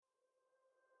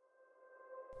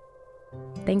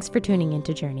Thanks for tuning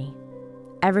into Journey.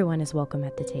 Everyone is welcome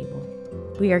at the table.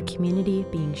 We are a community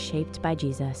being shaped by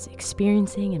Jesus,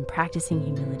 experiencing and practicing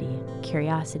humility,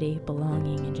 curiosity,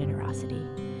 belonging, and generosity.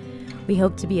 We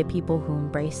hope to be a people who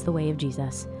embrace the way of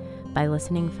Jesus by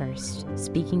listening first,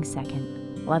 speaking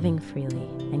second, loving freely,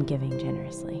 and giving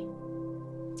generously.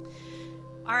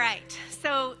 All right,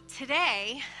 so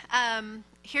today,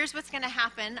 here's what's going to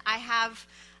happen. I have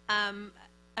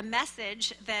a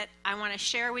message that I want to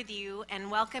share with you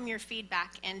and welcome your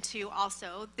feedback into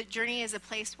also. The Journey is a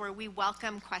place where we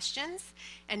welcome questions,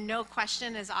 and no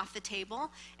question is off the table.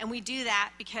 And we do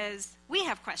that because we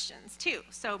have questions too.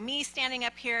 So me standing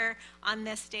up here on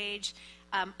this stage,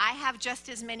 I have just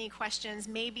as many questions,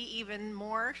 maybe even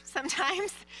more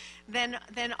sometimes, than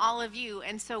all of you.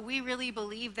 And so we really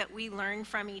believe that we learn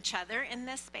from each other in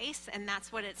this space, and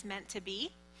that's what it's meant to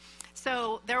be.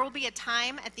 So there will be a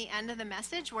time at the end of the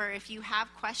message where if you have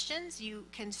questions, you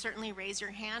can certainly raise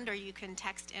your hand or you can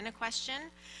text in a question.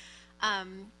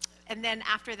 And then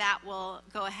after that, we'll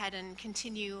go ahead and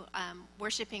continue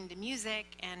worshiping to music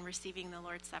and receiving the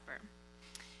Lord's Supper.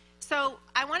 So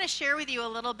I want to share with you a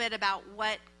little bit about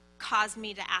what caused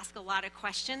me to ask a lot of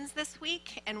questions this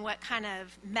week and what kind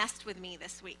of messed with me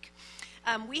this week.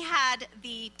 We had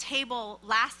the table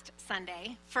last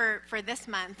Sunday for this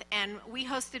month, and we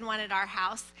hosted one at our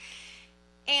house.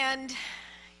 And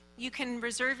you can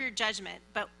reserve your judgment,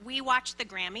 but we watched the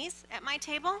Grammys at my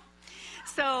table.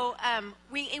 So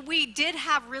we did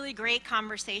have really great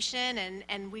conversation,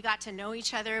 and we got to know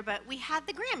each other, but we had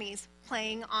the Grammys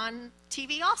playing on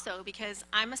TV also because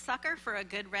I'm a sucker for a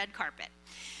good red carpet.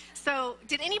 So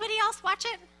did anybody else watch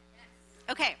it?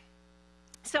 Yes. Okay.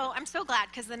 So I'm so glad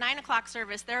because the 9 o'clock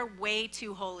service, they're way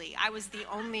too holy. I was the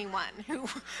only one who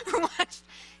watched.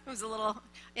 It was a little,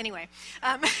 anyway.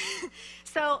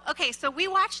 So we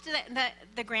watched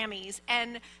the Grammys,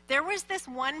 and there was this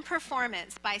one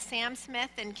performance by Sam Smith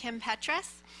and Kim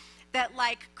Petras that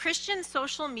like Christian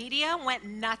social media went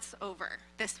nuts over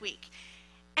this week.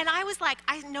 And I was like,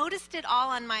 I noticed it all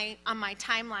on my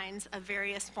timelines of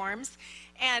various forms,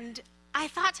 and I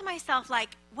thought to myself, like,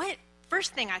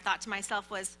 first thing I thought to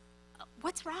myself was,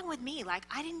 what's wrong with me? Like,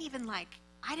 I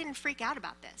didn't freak out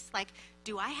about this. Like,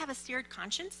 do I have a seared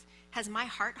conscience? Has my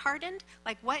heart hardened?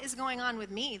 Like, what is going on with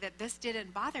me that this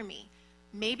didn't bother me?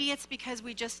 Maybe it's because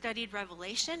we just studied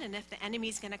Revelation, and if the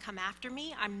enemy's going to come after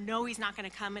me, I know he's not going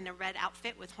to come in a red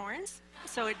outfit with horns.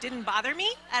 So it didn't bother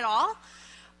me at all.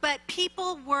 But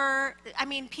people were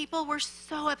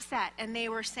so upset, and they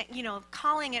were saying,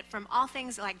 calling it from all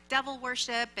things like devil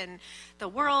worship and the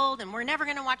world, and we're never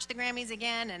going to watch the Grammys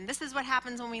again, and this is what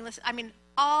happens when we listen. I mean,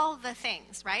 all the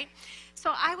things, right?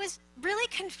 So I was really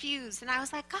confused, and I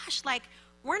was like, gosh, like,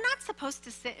 we're not supposed to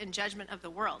sit in judgment of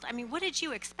the world. I mean, what did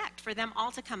you expect? For them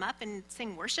all to come up and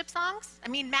sing worship songs? I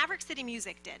mean, Maverick City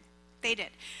Music did. They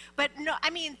did. But no, I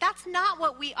mean, that's not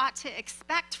what we ought to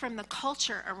expect from the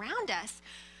culture around us.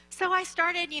 So I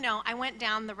started, I went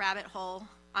down the rabbit hole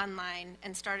online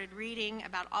and started reading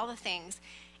about all the things.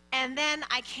 And then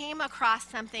I came across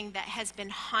something that has been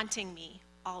haunting me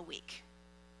all week.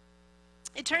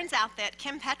 It turns out that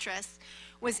Kim Petras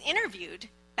was interviewed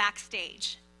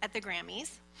backstage at the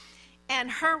Grammys.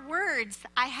 And her words,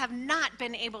 I have not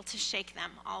been able to shake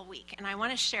them all week. And I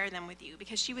want to share them with you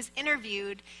because she was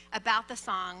interviewed about the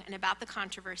song and about the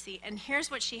controversy. And here's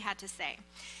what she had to say.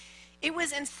 It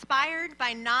was inspired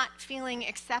by not feeling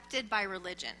accepted by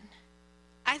religion.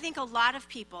 I think a lot of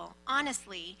people,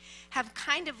 honestly, have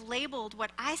kind of labeled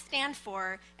what I stand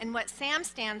for and what Sam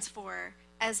stands for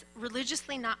as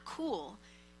religiously not cool.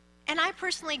 And I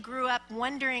personally grew up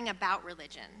wondering about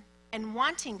religion and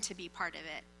wanting to be part of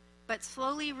it, but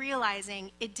slowly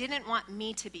realizing it didn't want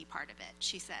me to be part of it,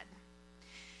 she said.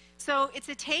 So it's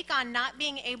a take on not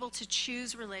being able to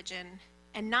choose religion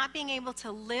and not being able to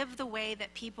live the way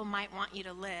that people might want you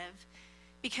to live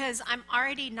because I'm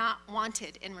already not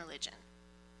wanted in religion.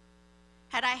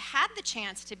 Had I had the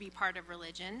chance to be part of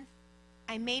religion,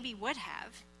 I maybe would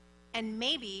have, and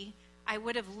maybe I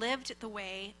would have lived the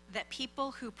way that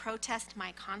people who protest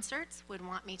my concerts would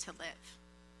want me to live.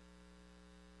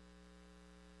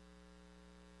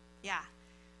 Yeah.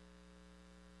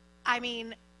 I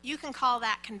mean, you can call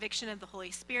that conviction of the Holy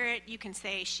Spirit. You can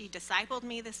say she discipled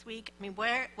me this week. I mean,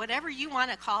 whatever you want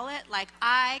to call it, like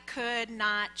I could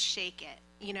not shake it,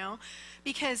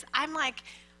 because I'm like,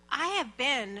 I have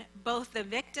been both the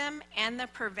victim and the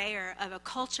purveyor of a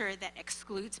culture that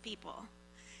excludes people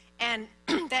and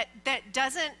that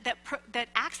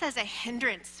acts as a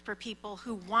hindrance for people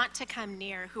who want to come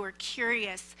near, who are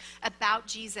curious about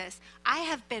Jesus. I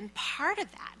have been part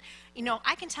of that.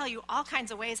 I can tell you all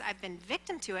kinds of ways I've been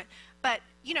victim to it, but,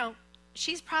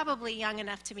 she's probably young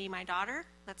enough to be my daughter.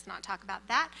 Let's not talk about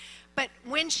that. But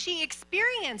when she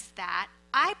experienced that,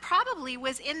 I probably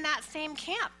was in that same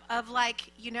camp of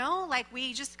like,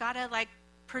 we just got to like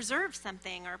preserve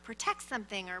something or protect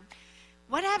something or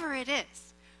whatever it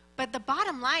is. But the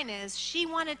bottom line is she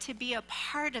wanted to be a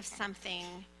part of something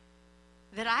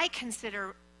that I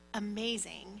consider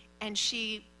amazing, and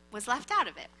she was left out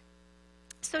of it.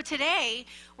 So today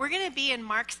we're going to be in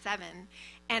Mark 7,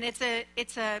 and it's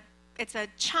a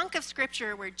chunk of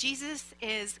scripture where Jesus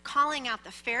is calling out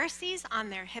the Pharisees on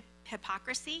their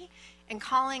hypocrisy and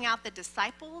calling out the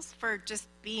disciples for just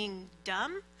being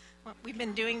dumb. We've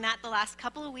been doing that the last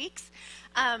couple of weeks.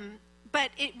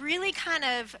 But it really kind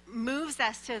of moves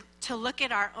us to look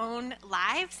at our own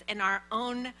lives and our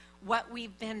own what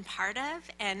we've been part of,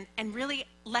 and really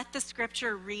let the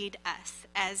scripture read us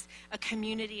as a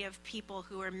community of people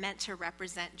who are meant to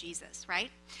represent Jesus, right?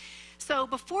 So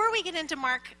before we get into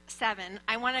Mark 7,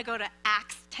 I want to go to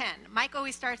Acts 10. Mike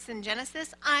always starts in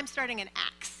Genesis. I'm starting in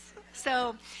Acts.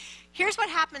 So here's what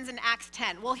happens in Acts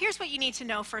 10. Well, here's what you need to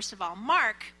know, first of all.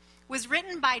 Mark was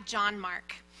written by John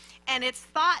Mark. And it's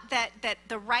thought that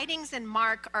the writings in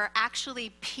Mark are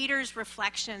actually Peter's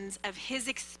reflections of his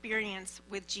experience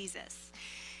with Jesus.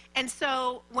 And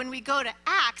so when we go to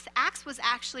Acts, Acts was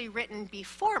actually written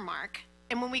before Mark.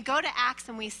 And when we go to Acts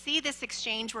and we see this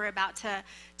exchange we're about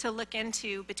to look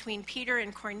into between Peter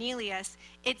and Cornelius,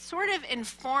 it sort of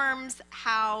informs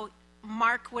how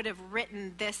Mark would have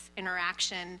written this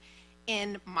interaction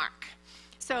in Mark.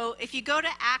 So if you go to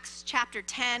Acts chapter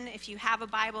 10, if you have a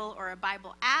Bible or a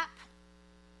Bible app,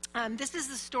 this is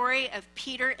the story of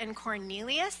Peter and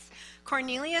Cornelius.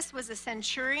 Cornelius was a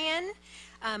centurion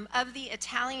of the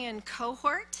Italian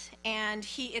cohort, and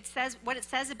it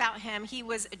says about him, he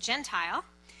was a Gentile,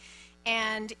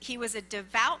 and he was a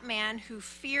devout man who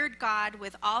feared God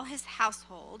with all his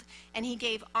household, and he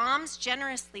gave alms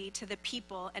generously to the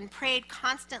people and prayed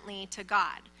constantly to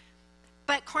God.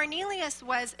 But Cornelius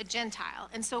was a Gentile,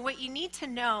 and so what you need to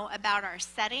know about our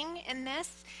setting in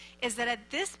this is that at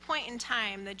this point in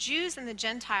time, the Jews and the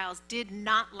Gentiles did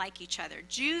not like each other.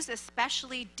 Jews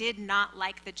especially did not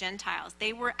like the Gentiles.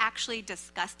 They were actually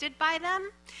disgusted by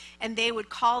them, and they would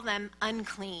call them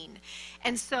unclean.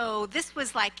 And so this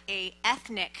was like a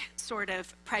ethnic sort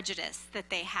of prejudice that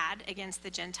they had against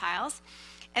the Gentiles.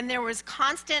 And there was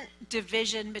constant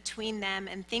division between them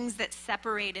and things that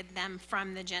separated them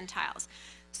from the Gentiles.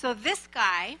 So this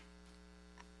guy,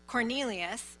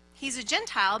 Cornelius, he's a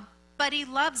Gentile, but he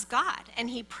loves God, and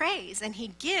he prays, and he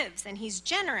gives, and he's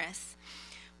generous.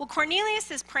 Well, Cornelius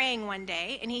is praying one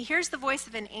day, and he hears the voice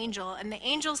of an angel, and the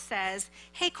angel says,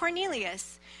 "Hey,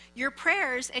 Cornelius, your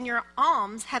prayers and your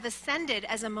alms have ascended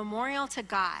as a memorial to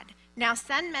God. Now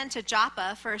send men to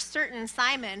Joppa for a certain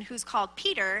Simon who's called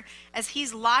Peter, as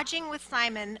he's lodging with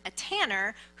Simon, a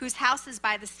tanner, whose house is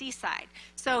by the seaside."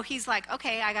 So he's like,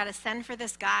 okay, I got to send for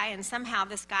this guy, and somehow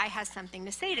this guy has something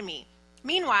to say to me.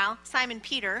 Meanwhile, Simon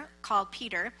Peter, called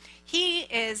Peter, he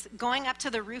is going up to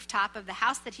the rooftop of the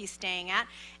house that he's staying at,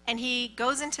 and he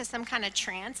goes into some kind of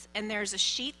trance, and there's a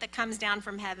sheet that comes down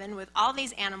from heaven with all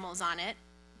these animals on it.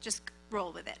 Just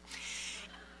roll with it.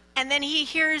 And then he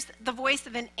hears the voice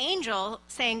of an angel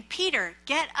saying, "Peter,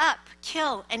 get up,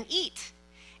 kill, and eat."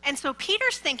 And so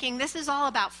Peter's thinking this is all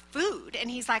about food, and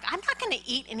he's like, I'm not going to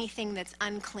eat anything that's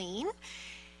unclean.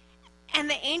 And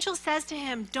the angel says to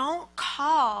him, don't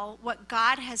call what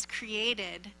God has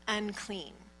created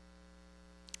unclean.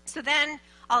 So then,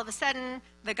 all of a sudden,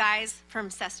 the guys from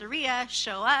Caesarea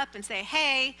show up and say,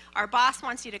 hey, our boss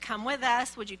wants you to come with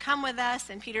us. Would you come with us?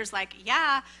 And Peter's like,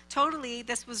 yeah, totally.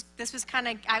 This was kind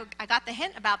of, I got the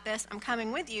hint about this. I'm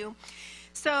coming with you.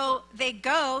 So they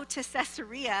go to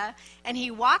Caesarea, and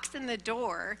he walks in the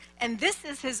door, and this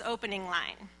is his opening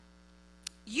line.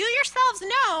 You yourselves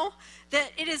know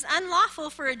that it is unlawful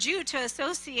for a Jew to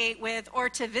associate with or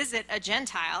to visit a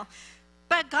Gentile,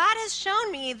 but God has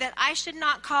shown me that I should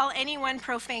not call anyone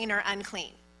profane or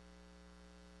unclean.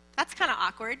 That's kind of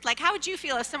awkward. Like, how would you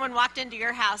feel if someone walked into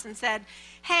your house and said,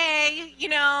 hey,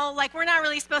 we're not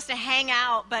really supposed to hang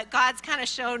out, but God's kind of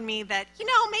shown me that,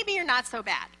 maybe you're not so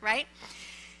bad, right?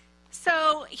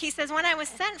 So he says, when I was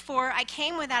sent for, I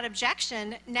came without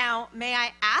objection. Now, may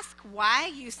I ask why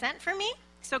you sent for me?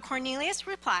 So Cornelius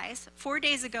replies, 4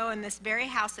 days ago in this very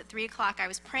house at 3:00, I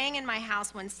was praying in my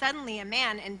house when suddenly a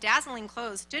man in dazzling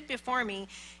clothes stood before me,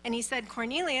 and he said,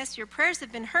 Cornelius, your prayers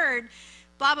have been heard,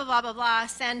 blah, blah, blah, blah, blah,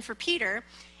 send for Peter.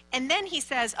 And then he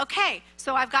says, okay,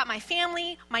 so I've got my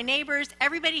family, my neighbors,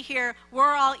 everybody here,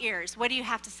 we're all ears. What do you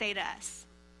have to say to us?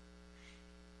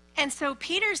 And so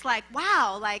Peter's like,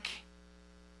 wow,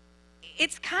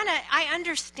 I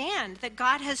understand that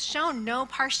God has shown no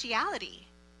partiality.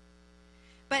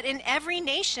 But in every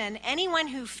nation, anyone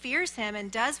who fears him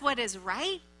and does what is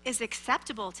right is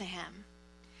acceptable to him.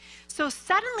 So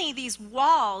suddenly these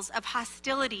walls of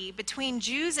hostility between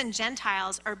Jews and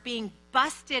Gentiles are being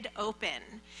busted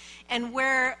open. And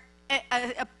where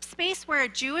a space where a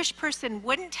Jewish person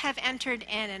wouldn't have entered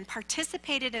in and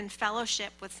participated in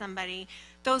fellowship with somebody,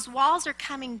 those walls are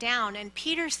coming down, and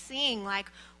Peter's seeing like,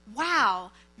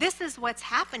 wow, this is what's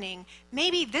happening.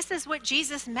 Maybe this is what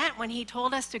Jesus meant when he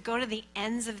told us to go to the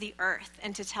ends of the earth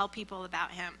and to tell people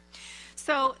about him.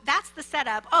 So that's the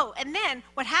setup. Oh, and then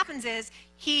what happens is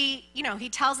he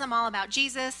tells them all about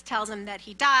Jesus, tells them that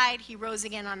he died, he rose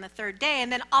again on the third day,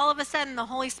 and then all of a sudden the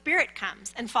Holy Spirit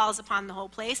comes and falls upon the whole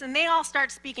place, and they all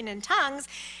start speaking in tongues,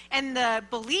 and the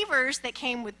believers that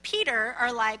came with Peter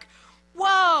are like,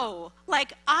 whoa,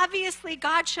 like obviously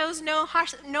God shows no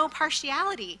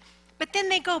partiality. But then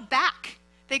they go back.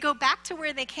 They go back to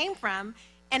where they came from,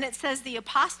 and it says the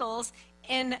apostles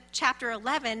in chapter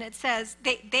 11, it says,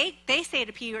 they say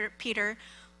to Peter,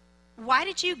 why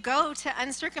did you go to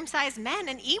uncircumcised men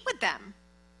and eat with them?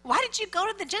 Why did you go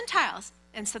to the Gentiles?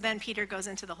 And so then Peter goes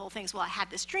into the whole thing. Well, I had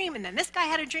this dream, and then this guy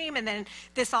had a dream, and then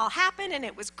this all happened, and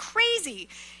it was crazy.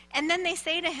 And then they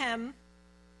say to him,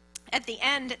 at the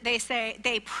end,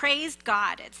 they praised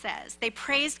God, it says. They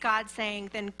praised God,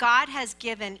 saying, then God has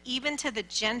given even to the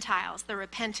Gentiles the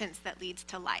repentance that leads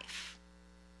to life.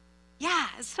 Yeah,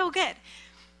 it's so good.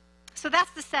 So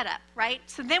that's the setup, right?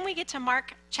 So then we get to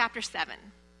Mark chapter 7.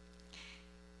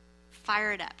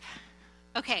 Fire it up.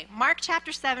 Okay, Mark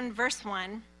chapter 7, verse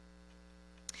 1.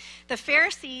 The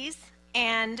Pharisees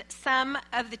and some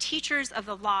of the teachers of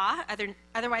the law,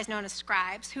 otherwise known as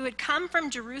scribes, who had come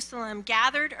from Jerusalem,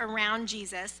 gathered around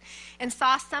Jesus and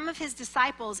saw some of his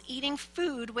disciples eating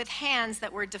food with hands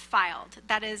that were defiled,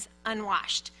 that is,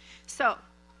 unwashed. So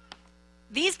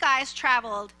these guys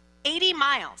traveled 80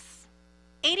 miles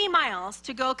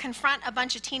to go confront a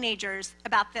bunch of teenagers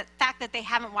about the fact that they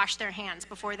haven't washed their hands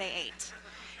before they ate.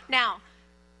 Now,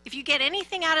 if you get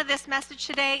anything out of this message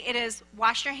today, it is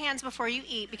wash your hands before you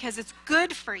eat, because it's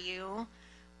good for you,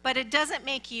 but it doesn't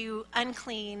make you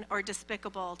unclean or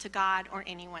despicable to God or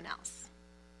anyone else,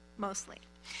 mostly.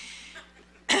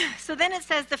 So then it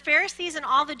says, the Pharisees and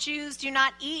all the Jews do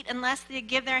not eat unless they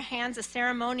give their hands a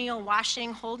ceremonial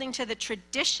washing, holding to the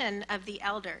tradition of the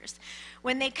elders.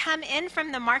 When they come in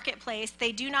from the marketplace,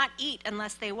 they do not eat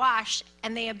unless they wash,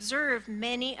 and they observe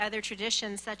many other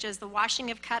traditions, such as the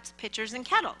washing of cups, pitchers, and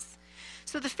kettles.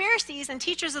 So the Pharisees and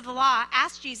teachers of the law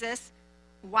asked Jesus,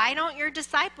 why don't your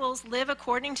disciples live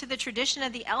according to the tradition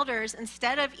of the elders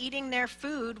instead of eating their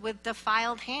food with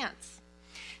defiled hands?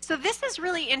 So this is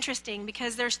really interesting,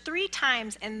 because there's 3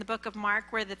 times in the book of Mark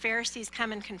where the Pharisees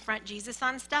come and confront Jesus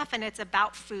on stuff, and it's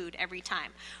about food every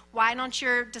time. Why don't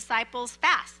your disciples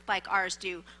fast like ours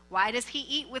do? Why does he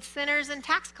eat with sinners and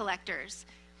tax collectors?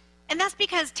 And that's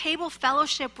because table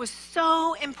fellowship was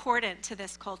so important to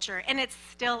this culture, and it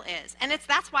still is. And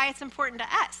that's why it's important to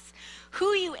us.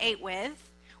 Who you ate with,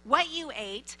 what you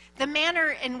ate, the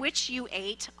manner in which you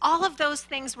ate, all of those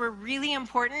things were really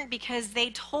important, because they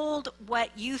told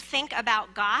what you think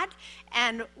about God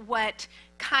and what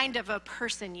kind of a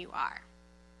person you are.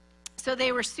 So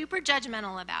they were super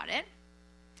judgmental about it.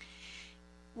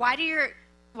 Why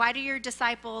do your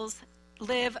disciples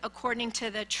live according to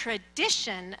the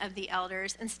tradition of the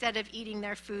elders instead of eating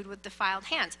their food with defiled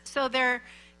hands? So they're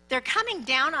coming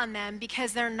down on them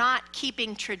because they're not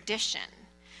keeping tradition.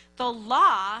 The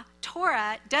law,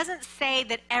 Torah, doesn't say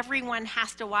that everyone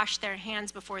has to wash their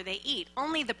hands before they eat.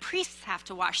 Only the priests have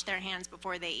to wash their hands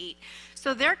before they eat.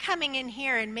 So they're coming in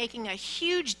here and making a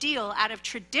huge deal out of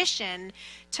tradition,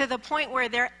 to the point where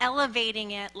they're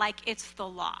elevating it like it's the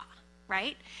law,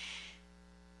 right?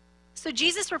 So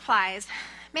Jesus replies,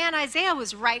 man, Isaiah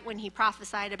was right when he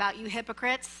prophesied about you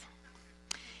hypocrites.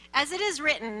 As it is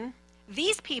written,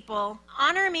 these people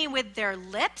honor me with their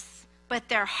lips, but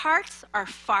their hearts are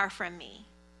far from me.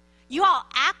 You all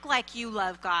act like you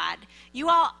love God. You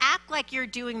all act like you're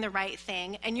doing the right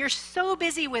thing, and you're so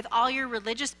busy with all your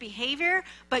religious behavior,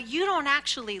 but you don't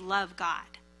actually love God.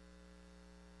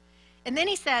 And then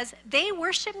he says, they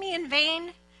worship me in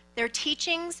vain. Their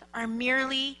teachings are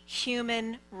merely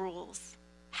human rules.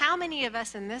 How many of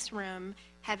us in this room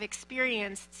have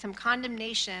experienced some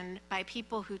condemnation by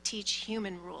people who teach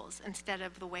human rules instead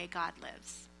of the way God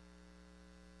lives?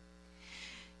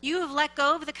 You have let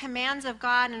go of the commands of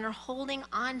God and are holding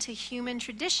on to human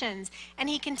traditions. And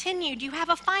he continued, you have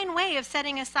a fine way of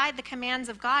setting aside the commands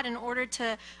of God in order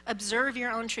to observe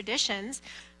your own traditions.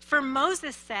 For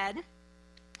Moses said,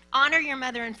 honor your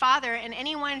mother and father, and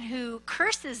anyone who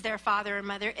curses their father or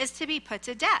mother is to be put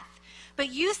to death.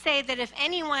 But you say that if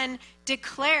anyone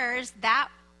declares that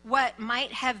what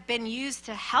might have been used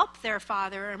to help their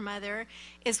father or mother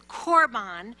is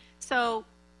korban, so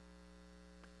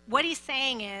what he's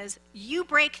saying is you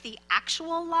break the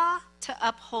actual law to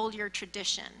uphold your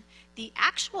tradition. The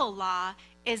actual law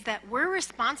is that we're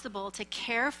responsible to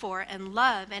care for and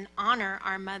love and honor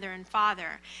our mother and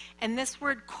father. And this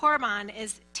word korban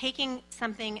is taking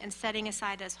something and setting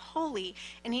aside as holy.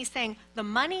 And he's saying the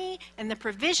money and the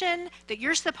provision that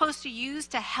you're supposed to use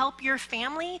to help your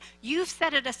family, you've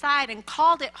set it aside and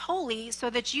called it holy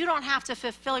so that you don't have to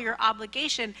fulfill your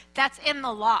obligation. That's in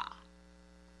the law.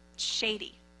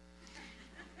 Shady.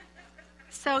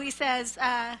 So he says,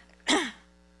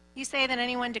 you say that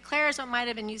anyone declares what might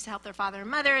have been used to help their father and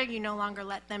mother, you no longer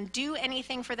let them do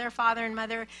anything for their father and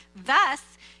mother. Thus,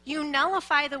 you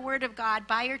nullify the word of God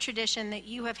by your tradition that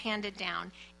you have handed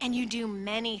down, and you do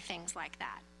many things like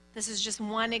that. This is just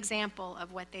one example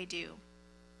of what they do.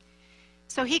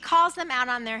 So he calls them out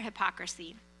on their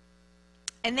hypocrisy.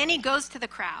 And then he goes to the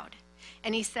crowd,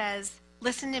 and he says,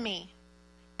 listen to me,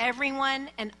 everyone,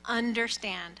 and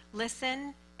understand.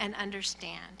 Listen and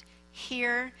understand.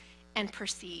 Hear and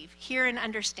perceive. Hear and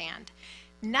understand.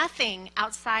 Nothing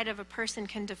outside of a person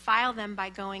can defile them by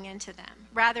going into them.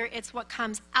 Rather, it's what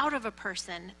comes out of a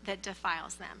person that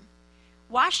defiles them.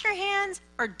 Wash your hands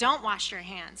or don't wash your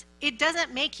hands. It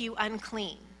doesn't make you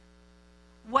unclean.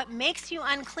 What makes you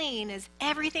unclean is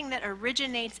everything that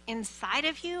originates inside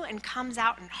of you and comes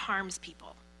out and harms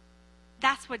people.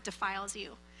 That's what defiles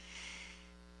you.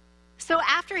 So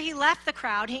after he left the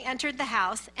crowd, he entered the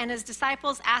house, and his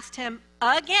disciples asked him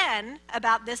again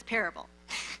about this parable.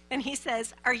 And he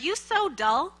says, are you so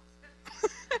dull?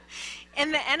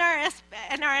 In the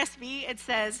NRSV, it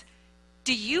says,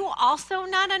 do you also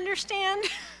not understand?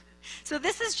 So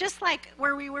this is just like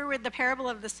where we were with the parable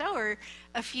of the sower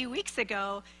a few weeks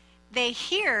ago. They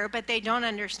hear, but they don't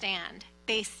understand.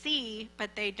 They see,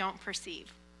 but they don't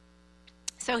perceive.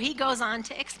 So he goes on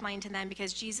to explain to them,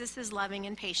 because Jesus is loving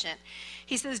and patient.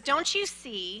 He says, don't you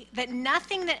see that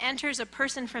nothing that enters a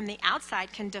person from the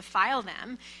outside can defile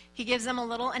them? He gives them a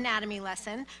little anatomy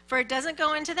lesson. For it doesn't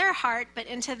go into their heart, but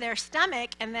into their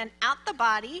stomach and then out the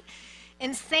body.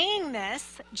 In saying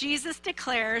this, Jesus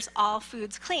declares all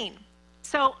foods clean.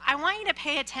 So I want you to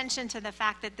pay attention to the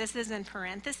fact that this is in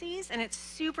parentheses, and it's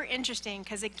super interesting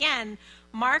because, again,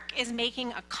 Mark is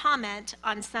making a comment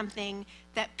on something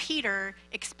that Peter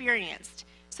experienced.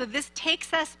 So this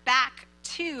takes us back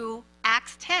to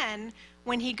Acts 10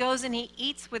 when he goes and he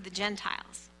eats with the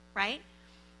Gentiles, right?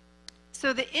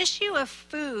 So the issue of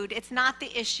food, it's not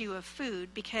the issue of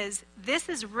food, because this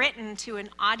is written to an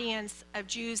audience of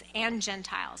Jews and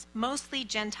Gentiles, mostly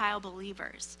Gentile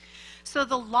believers. So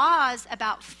the laws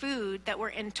about food that were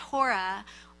in Torah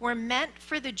were meant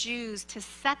for the Jews to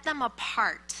set them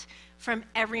apart from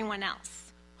everyone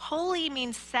else. Holy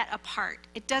means set apart.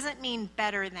 It doesn't mean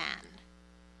better than.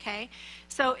 Okay?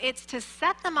 So it's to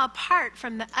set them apart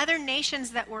from the other nations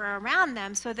that were around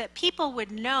them so that people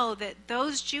would know that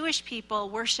those Jewish people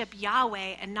worship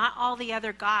Yahweh and not all the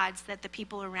other gods that the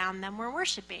people around them were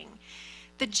worshiping.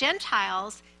 The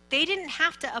Gentiles, they didn't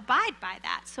have to abide by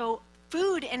that. So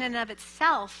food in and of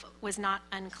itself was not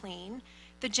unclean.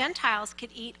 The Gentiles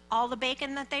could eat all the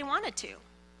bacon that they wanted to,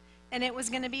 and it was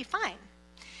going to be fine.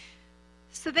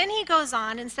 So then he goes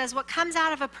on and says, what comes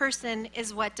out of a person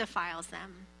is what defiles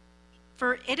them.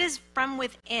 For it is from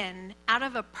within, out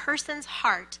of a person's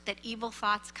heart, that evil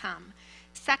thoughts come.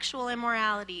 Sexual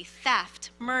immorality,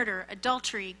 theft, murder,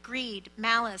 adultery, greed,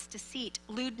 malice, deceit,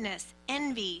 lewdness,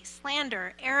 envy,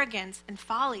 slander, arrogance, and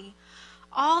folly.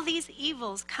 All these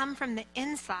evils come from the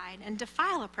inside and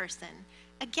defile a person.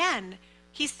 Again,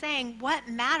 he's saying what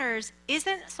matters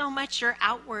isn't so much your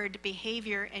outward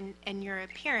behavior and your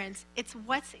appearance, it's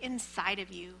what's inside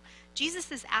of you.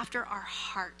 Jesus is after our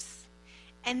hearts.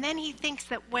 And then he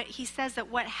says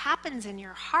that what happens in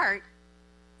your heart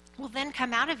will then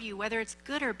come out of you, whether it's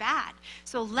good or bad.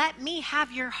 So let me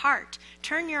have your heart.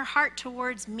 Turn your heart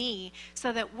towards me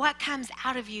so that what comes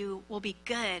out of you will be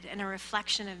good and a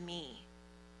reflection of me.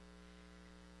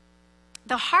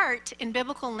 The heart in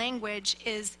biblical language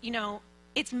is,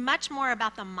 it's much more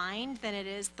about the mind than it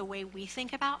is the way we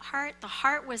think about heart. The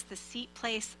heart was the seat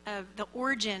place of the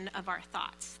origin of our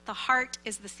thoughts. The heart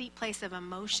is the seat place of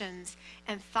emotions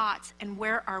and thoughts and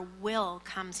where our will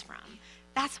comes from.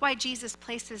 That's why Jesus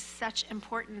places such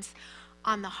importance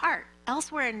on the heart.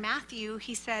 Elsewhere in Matthew,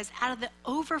 he says, out of the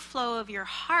overflow of your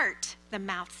heart, the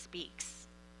mouth speaks.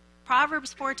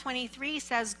 Proverbs 4:23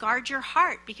 says, guard your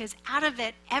heart, because out of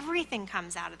it, everything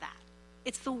comes out of that.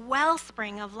 It's the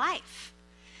wellspring of life.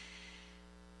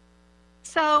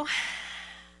 So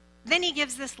then he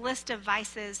gives this list of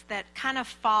vices that kind of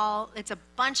fall. It's a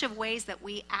bunch of ways that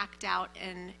we act out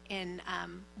in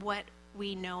what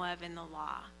we know of in the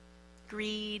law.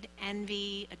 Greed,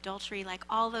 envy, adultery, like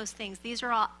all those things. These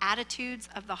are all attitudes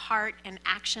of the heart and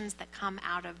actions that come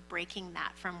out of breaking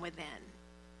that from within.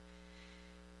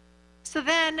 So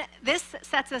then this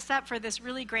sets us up for this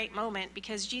really great moment,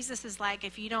 because Jesus is like,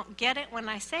 if you don't get it when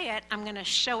I say it, I'm going to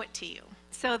show it to you.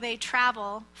 So they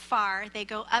travel far. They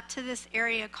go up to this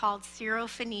area called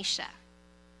Syrophoenicia.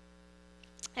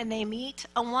 And they meet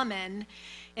a woman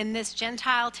in this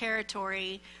Gentile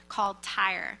territory called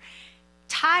Tyre.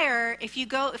 Tyre, if you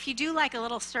do like a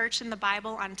little search in the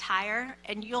Bible on Tyre,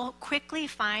 and you'll quickly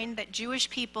find that Jewish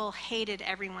people hated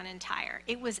everyone in Tyre.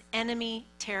 It was enemy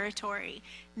territory.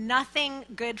 Nothing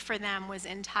good for them was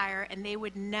in Tyre, and they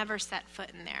would never set foot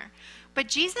in there. But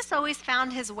Jesus always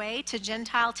found his way to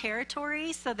Gentile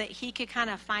territory so that he could kind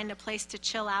of find a place to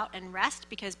chill out and rest,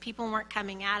 because people weren't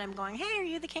coming at him going, hey, are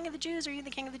you the king of the Jews? Are you the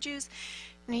king of the Jews?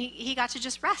 And he got to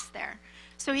just rest there.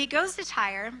 So he goes to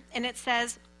Tyre, and it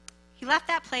says, he left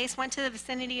that place, went to the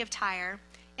vicinity of Tyre,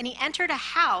 and he entered a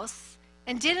house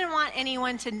and didn't want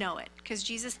anyone to know it, because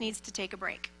Jesus needs to take a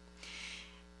break.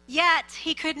 Yet,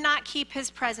 he could not keep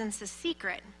his presence a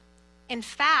secret. In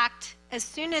fact, as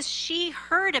soon as she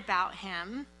heard about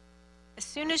him,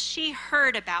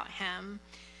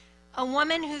 a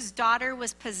woman whose daughter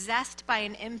was possessed by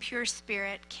an impure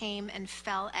spirit came and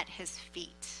fell at his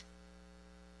feet.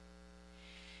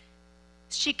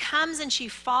 She comes and she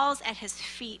falls at his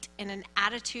feet in an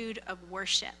attitude of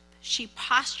worship. She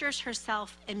postures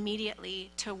herself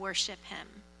immediately to worship him.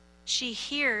 She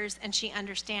hears and she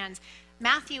understands.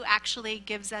 Matthew actually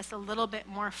gives us a little bit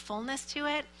more fullness to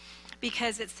it,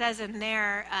 because it says in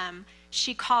there,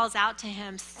 she calls out to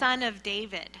him, Son of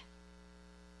David.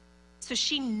 So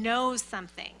she knows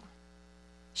something.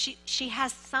 She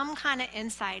has some kind of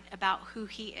insight about who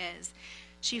he is.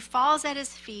 She falls at his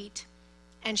feet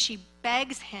and she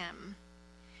begs him,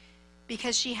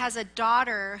 because she has a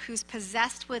daughter who's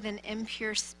possessed with an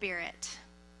impure spirit.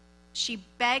 She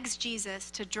begs Jesus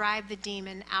to drive the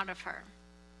demon out of her.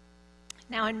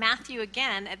 Now in Matthew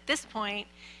again, at this point,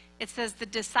 it says the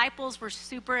disciples were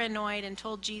super annoyed and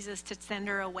told Jesus to send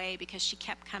her away because she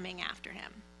kept coming after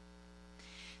him.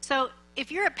 So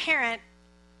if you're a parent,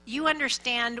 you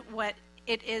understand what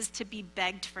it is to be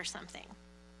begged for something.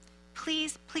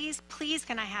 Please, please, please,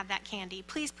 can I have that candy?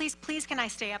 Please, please, please, can I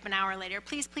stay up an hour later?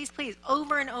 Please, please, please,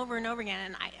 over and over and over again.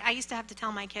 And I used to have to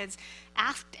tell my kids,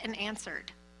 asked and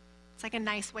answered. It's like a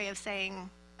nice way of saying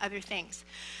other things.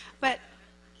 But,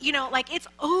 you know, like it's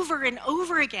over and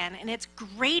over again, and it's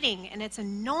grating and it's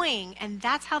annoying. And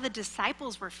that's how the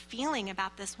disciples were feeling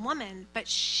about this woman. But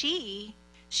she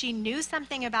knew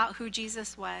something about who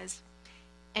Jesus was,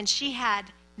 and she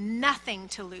had nothing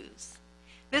to lose.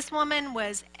 This woman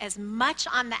was as much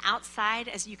on the outside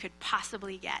as you could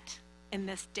possibly get in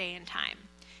this day and time.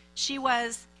 She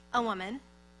was a woman.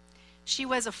 She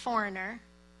was a foreigner.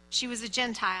 She was a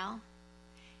Gentile.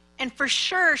 And for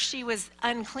sure she was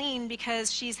unclean,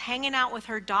 because she's hanging out with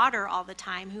her daughter all the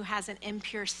time who has an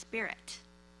impure spirit.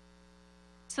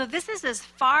 So this is as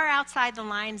far outside the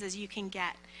lines as you can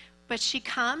get. But she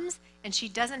comes and she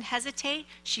doesn't hesitate.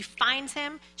 She finds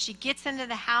him. She gets into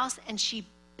the house and she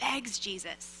begs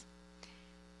Jesus.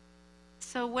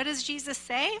 So what does Jesus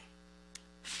say?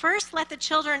 First, let the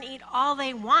children eat all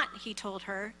they want, he told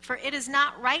her, for it is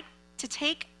not right to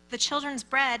take the children's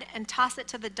bread and toss it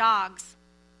to the dogs.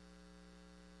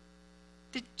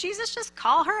 Did Jesus just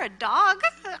call her a dog?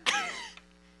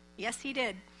 Yes, he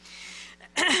did.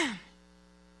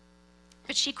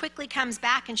 But she quickly comes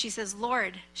back and she says,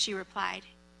 Lord, she replied,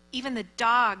 even the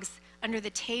dogs under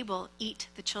the table eat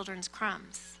the children's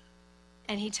crumbs.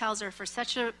 And he tells her, for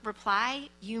such a reply,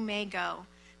 you may go.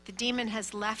 The demon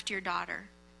has left your daughter.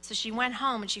 So she went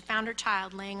home and she found her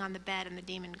child laying on the bed and the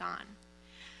demon gone.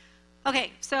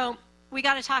 Okay, so we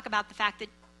got to talk about the fact that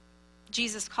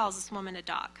Jesus calls this woman a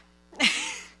dog.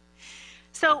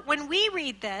 So when we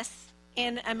read this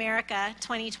in America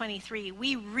 2023,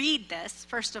 we read this,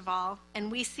 first of all,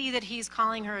 and we see that he's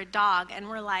calling her a dog, and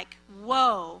we're like,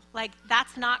 whoa, like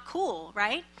that's not cool,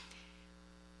 right?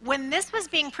 When this was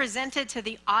being presented to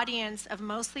the audience of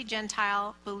mostly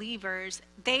Gentile believers,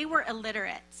 they were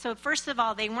illiterate. So first of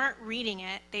all, they weren't reading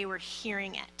it, they were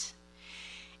hearing it.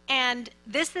 And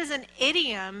this is an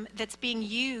idiom that's being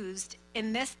used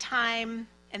in this time,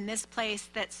 in this place,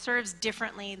 that serves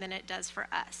differently than it does for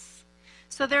us.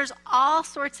 So there's all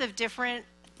sorts of different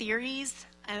theories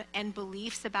and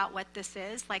beliefs about what this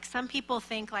is. Like, some people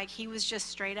think like he was just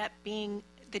straight up being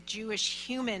the Jewish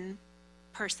human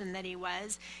person that he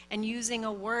was and using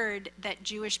a word that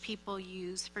Jewish people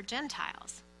use for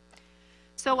Gentiles.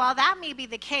 So while that may be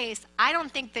the case, I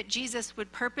don't think that Jesus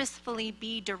would purposefully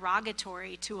be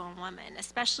derogatory to a woman,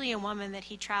 especially a woman that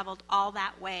he traveled all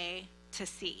that way to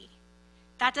see.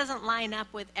 That doesn't line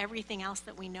up with everything else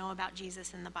that we know about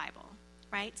Jesus in the Bible,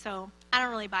 right? So I don't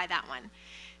really buy that one.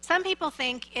 Some people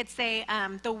think it's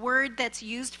the word that's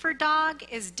used for dog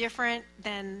is different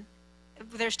than,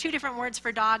 there's two different words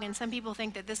for dog, and some people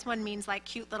think that this one means like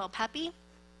cute little puppy.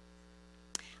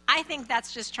 I think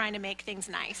that's just trying to make things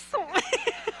nice.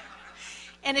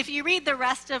 And if you read the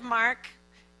rest of Mark,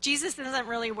 Jesus isn't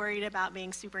really worried about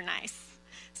being super nice.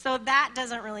 So that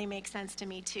doesn't really make sense to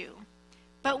me too.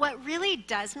 But what really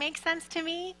does make sense to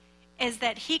me is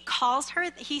that he calls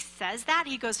her, he says that,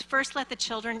 he goes, first let the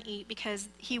children eat, because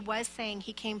he was saying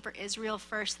he came for Israel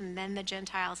first and then the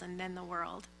Gentiles and then the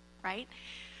world, right?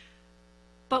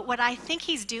 But what I think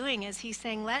he's doing is he's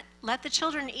saying, let the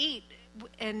children eat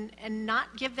and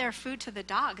not give their food to the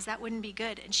dogs. That wouldn't be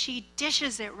good. And she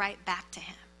dishes it right back to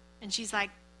him. And she's like,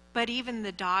 but even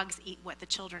the dogs eat what the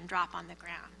children drop on the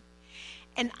ground.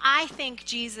 And I think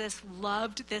Jesus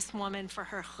loved this woman for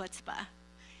her chutzpah.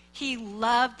 He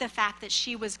loved the fact that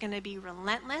she was going to be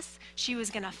relentless. She was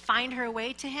going to find her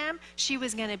way to him. She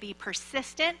was going to be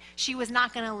persistent. She was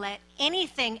not going to let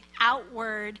anything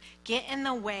outward get in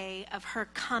the way of her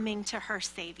coming to her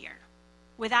Savior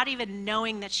without even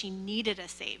knowing that she needed a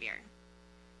Savior.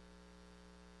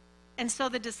 And so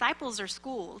the disciples are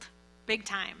schooled big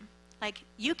time. Like,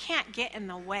 you can't get in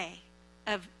the way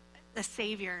of the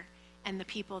Savior and the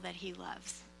people that he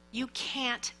loves. You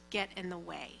can't get in the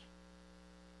way.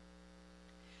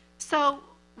 So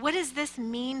what does this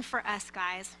mean for us,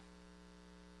 guys?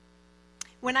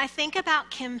 When I think about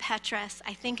Kim Petras,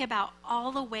 I think about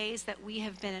all the ways that we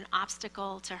have been an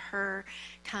obstacle to her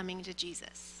coming to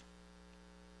Jesus.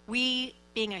 We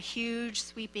being a huge,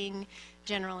 sweeping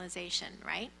generalization,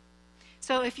 right?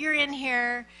 So if you're in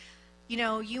here, you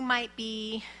know, you might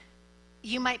be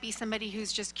somebody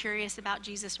who's just curious about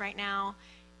Jesus right now.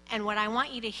 And what I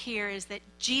want you to hear is that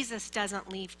Jesus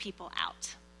doesn't leave people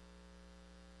out.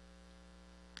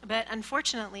 But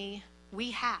unfortunately,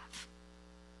 we have.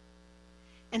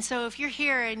 And so if you're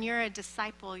here and you're a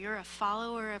disciple, you're a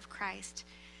follower of Christ,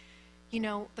 you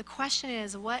know, the question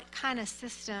is, what kind of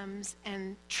systems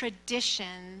and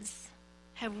traditions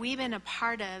have we been a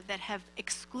part of that have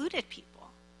excluded people?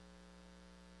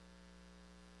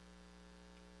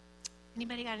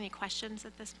 Anybody got any questions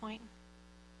at this point?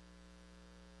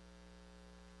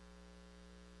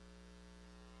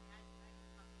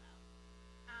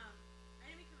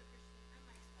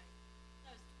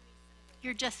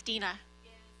 You're Justina.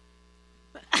 Yes.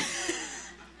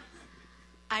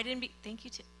 Thank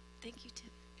you, Tim.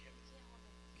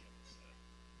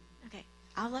 Okay,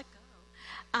 I'll let go.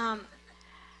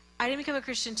 I didn't become a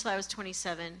Christian until I was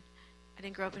 27. I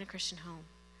didn't grow up in a Christian home.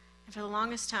 And for the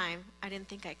longest time, I didn't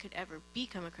think I could ever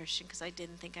become a Christian because I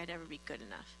didn't think I'd ever be good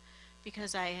enough.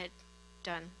 Because I had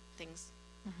done things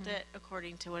that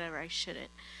according to whatever I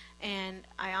shouldn't. And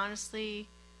I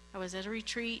was at a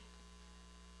retreat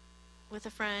with a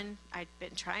friend. I'd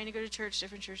been trying to go to church,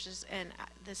 different churches, and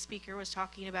the speaker was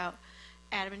talking about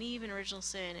Adam and Eve and original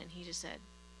sin, and he just said,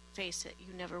 face it,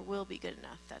 you never will be good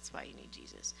enough. That's why you need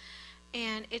Jesus.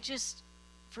 And it just,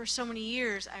 for so many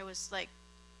years, I was like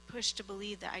pushed to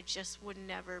believe that I just would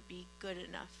never be good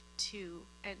enough to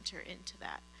enter into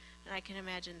that. And I can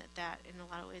imagine that in a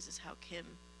lot of ways is how Kim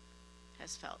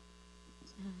has felt.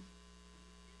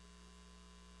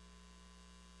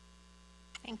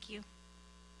 Thank you.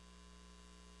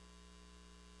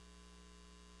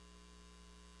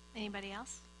 Anybody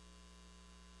else?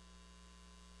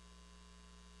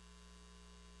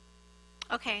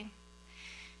 Okay.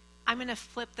 I'm going to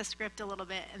flip the script a little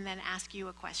bit and then ask you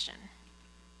a question.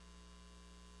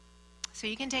 So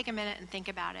you can take a minute and think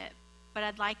about it, but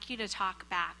I'd like you to talk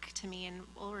back to me and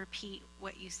we'll repeat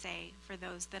what you say for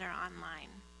those that are online.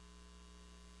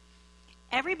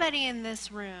 Everybody in this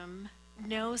room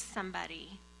knows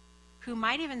somebody who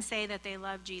might even say that they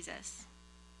love Jesus,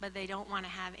 but they don't want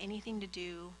to have anything to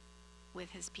do with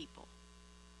his people.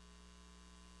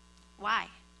 Why?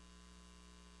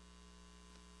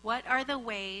 What are the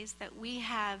ways that we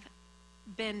have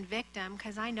been victim?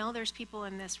 Because I know there's people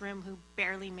in this room who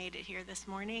barely made it here this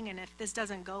morning, and if this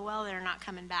doesn't go well, they're not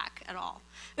coming back at all.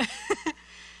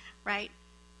 Right?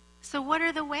 So what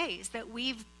are the ways that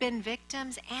we've been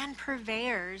victims and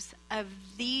purveyors of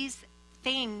these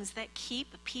things that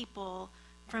keep people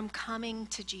from coming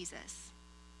to Jesus?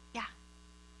 Yeah.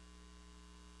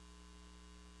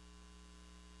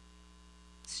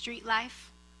 Street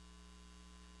life.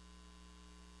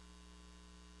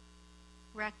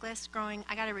 Reckless, growing.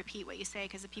 I got to repeat what you say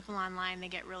because the people online, they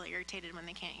get really irritated when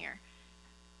they can't hear.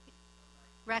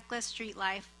 Reckless, street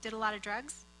life. Did a lot of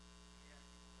drugs?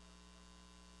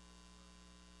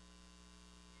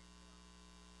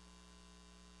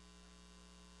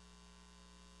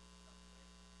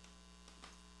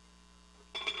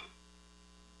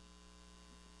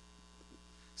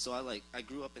 So I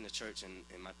grew up in the church, and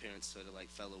my parents sort of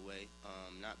like fell away,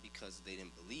 not because they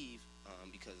didn't believe,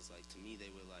 because like to me they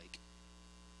were like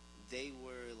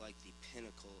the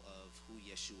pinnacle of who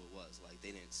Yeshua was. Like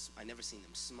I never seen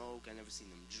them smoke, I never seen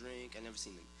them drink,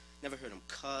 never heard them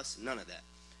cuss, none of that.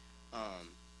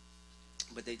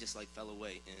 But they just like fell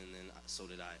away, and then so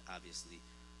did I, obviously.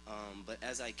 But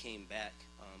as I came back,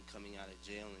 coming out of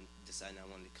jail and deciding I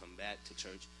wanted to come back to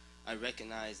church, I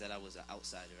recognized that I was an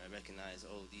outsider. I recognized,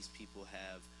 oh, these people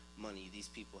have money, these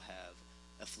people have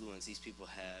affluence, these people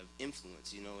have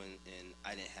influence, and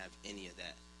I didn't have any of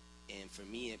that. And for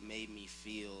me, it made me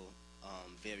feel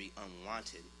very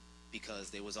unwanted, because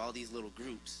there was all these little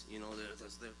groups,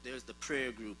 there's the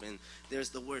prayer group, and there's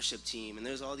the worship team, and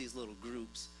there's all these little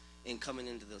groups. And coming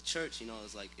into the church,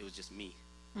 it was just me.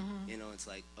 Mm-hmm. It's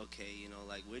like, okay,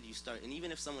 like, where do you start? And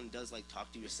even if someone does like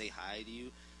talk to you or say hi to you,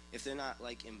 if they're not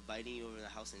like inviting you over to the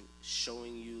house and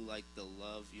showing you like the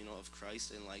love, of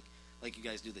Christ, and like you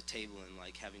guys do the table and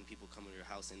like having people come to your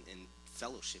house and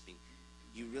fellowshipping,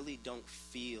 you really don't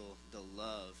feel the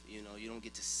love, you don't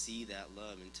get to see that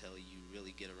love until you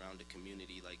really get around a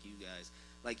community like you guys.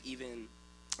 Like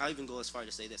I'll even go as far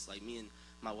to say this, like me and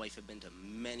my wife have been to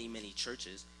many, many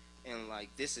churches, and like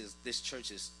this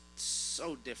church is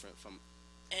so different from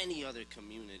any other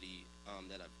community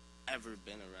that I've ever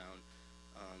been around.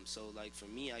 So like for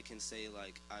me, I can say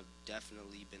like I've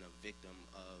definitely been a victim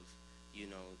of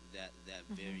that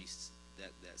very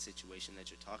that situation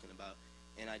that you're talking about,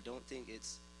 and I don't think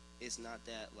it's not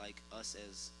that like us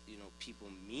as people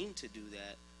mean to do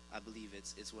that. I believe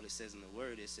it's what it says in the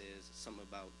word. It says something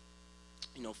about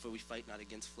for we fight not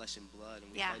against flesh and blood,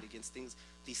 and we fight against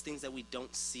these things that we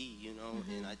don't see,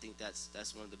 mm-hmm. And I think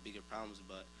that's one of the bigger problems.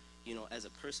 But as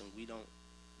a person, you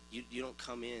don't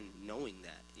come in knowing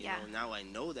that, you know. Now I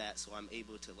know that, so I'm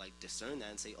able to like discern that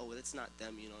and say, oh, that's not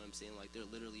them, you know what I'm saying? Like they're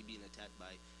literally being attacked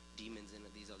by demons and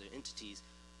these other entities.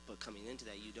 But coming into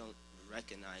that, you don't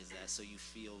recognize that, so you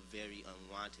feel very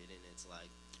unwanted, and it's like,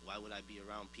 why would I be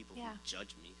around people who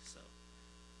judge me? So.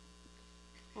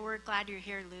 Well, we're glad you're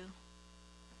here, Lou.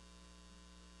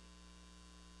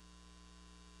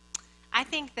 I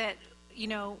think that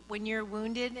when you're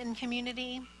wounded in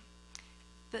community,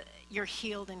 you're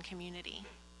healed in community.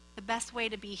 The best way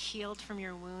to be healed from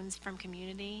your wounds from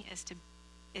community is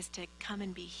to come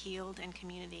and be healed in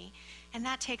community. And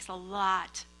that takes a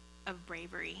lot of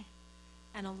bravery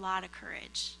and a lot of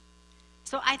courage.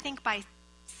 So I think by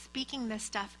speaking this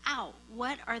stuff out,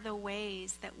 what are the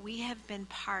ways that we have been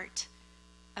part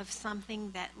of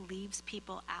something that leaves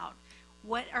people out?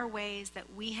 What are ways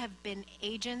that we have been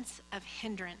agents of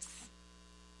hindrance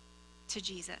to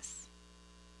Jesus?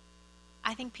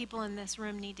 I think people in this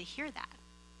room need to hear that.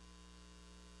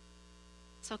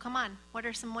 So come on, what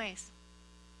are some ways?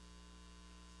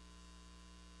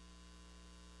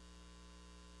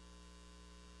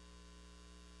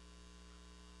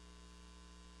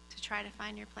 To try to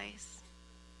find your place.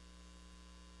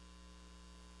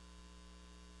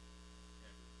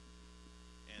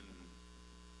 And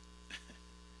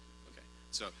okay,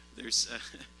 so there's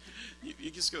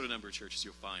you just go to a number of churches,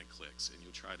 you'll find cliques, and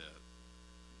you'll try to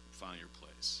find your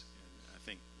place. And I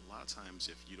think a lot of times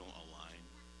if you don't align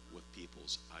with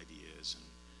people's ideas and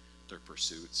their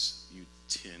pursuits, you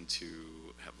tend to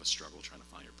have a struggle trying to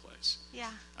find your place. Yeah.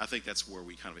 I think that's where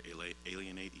we kind of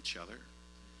alienate each other.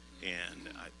 And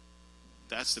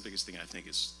that's the biggest thing I think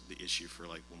is the issue for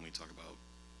like when we talk about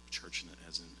church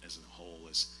as a whole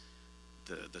is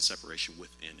the separation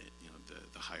within it,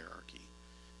 the hierarchy.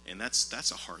 And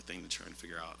that's a hard thing to try and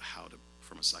figure out how to,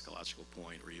 from a psychological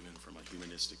point or even from a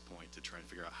humanistic point, to try and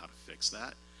figure out how to fix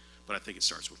that. But I think it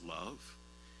starts with love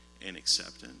and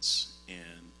acceptance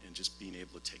and just being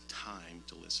able to take time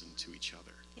to listen to each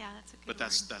other. Yeah, that's a good But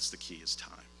word. that's the key, is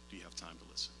time. Do you have time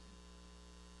to listen?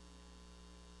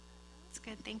 That's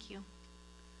good, thank you.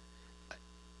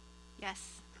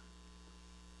 Yes.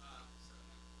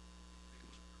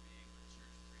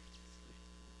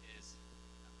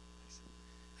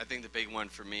 I think the big one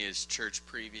for me is church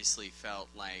previously felt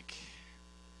like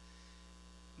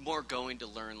more going to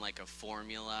learn like a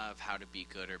formula of how to be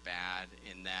good or bad,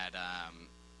 in that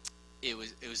it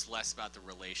was less about the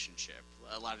relationship.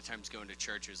 A lot of times going to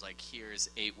church was like,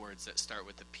 here's 8 words that start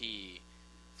with a P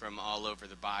from all over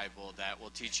the Bible that will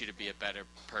teach you to be a better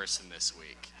person this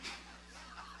week.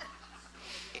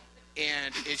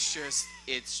 And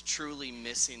it's truly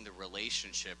missing the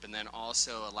relationship. And then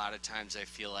also a lot of times I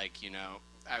feel like,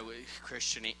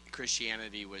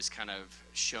 Christianity was kind of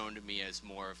shown to me as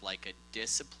more of like a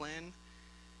discipline.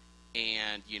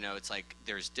 And, it's like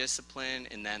there's discipline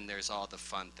and then there's all the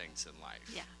fun things in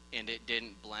life. Yeah. And it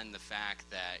didn't blend the fact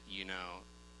that,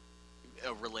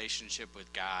 a relationship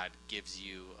with God gives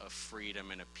you a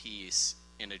freedom and a peace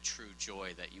and a true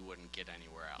joy that you wouldn't get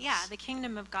anywhere else. Yeah, the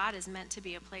kingdom of God is meant to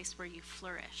be a place where you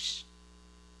flourish.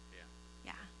 Yeah.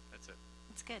 Yeah. That's it.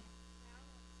 It's good.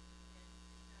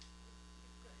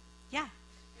 Yeah.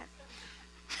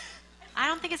 I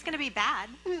don't think it's going to be bad.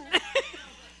 I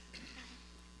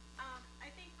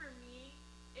think for me,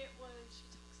 it was.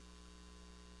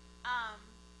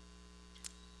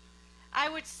 I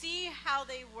would see how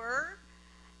they were,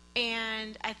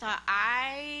 and I thought,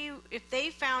 if they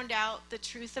found out the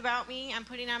truth about me, I'm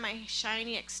putting on my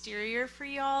shiny exterior for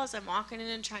y'all as I'm walking in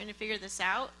and trying to figure this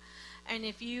out. And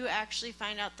if you actually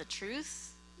find out the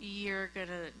truth, you're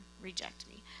gonna reject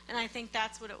me. And I think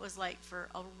that's what it was like for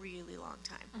a really long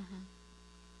time. Mm-hmm.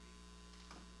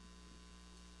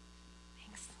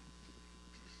 Thanks.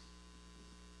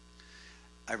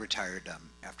 I retired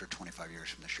after 25 years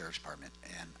from the sheriff's department,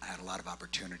 and I had a lot of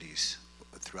opportunities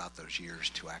throughout those years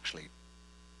to actually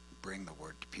bring the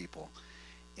word to people.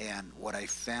 And what I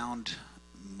found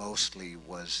mostly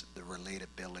was the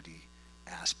relatability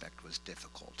aspect was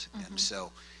difficult. Mm-hmm. And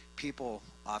so people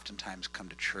oftentimes come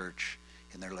to church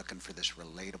and they're looking for this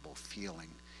relatable feeling,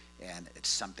 and it's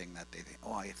something that they think,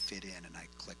 oh, I fit in and I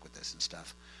click with this and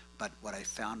stuff. But what I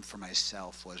found for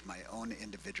myself was my own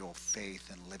individual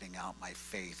faith and living out my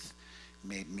faith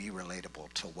made me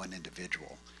relatable to one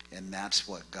individual. And that's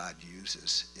what God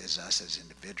uses, is us as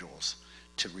individuals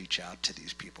to reach out to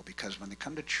these people. Because when they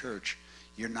come to church,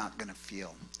 you're not going to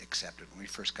feel accepted. When we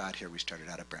first got here, we started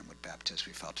out at Brentwood Baptist.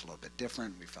 We felt a little bit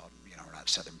different. We felt, we're not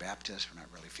Southern Baptist. We're not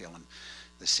really feeling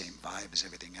the same vibe as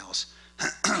everything else.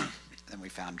 Then we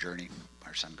found Journey.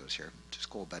 Our son goes here to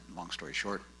school, but long story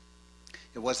short,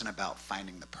 it wasn't about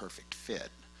finding the perfect fit.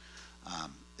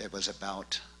 It was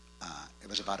about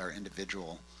our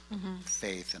individual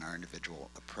faith and our individual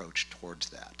approach towards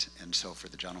that. And so for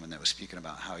the gentleman that was speaking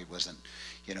about how he wasn't,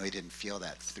 he didn't feel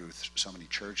that through so many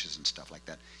churches and stuff like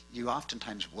that, you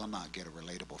oftentimes will not get a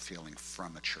relatable feeling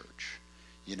from a church.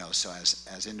 So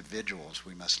as individuals,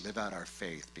 we must live out our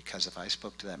faith, because if I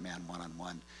spoke to that man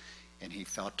one-on-one and he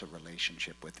felt a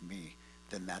relationship with me,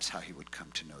 then that's how he would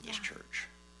come to know this church.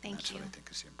 Thank you. That's what I think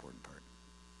is the important part.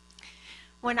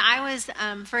 When I was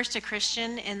first a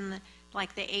Christian in the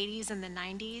 80s and the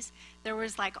 90s, there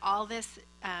was all this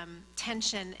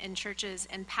tension in churches,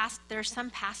 and there's some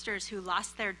pastors who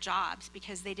lost their jobs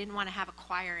because they didn't want to have a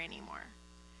choir anymore.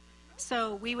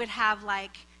 So we would have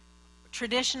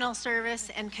traditional service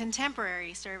and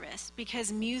contemporary service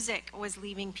because music was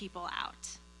leaving people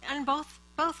out on both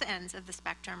ends of the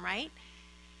spectrum, right?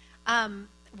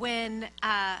 When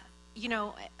at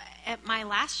my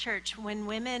last church, when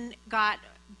women got,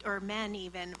 or men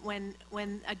even, when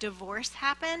a divorce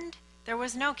happened, there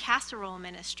was no casserole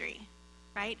ministry,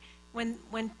 right?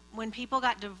 When people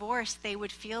got divorced, they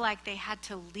would feel like they had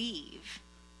to leave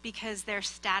because their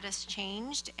status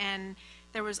changed, and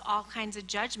there was all kinds of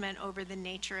judgment over the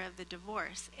nature of the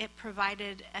divorce. It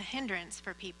provided a hindrance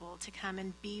for people to come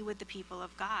and be with the people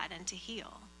of God and to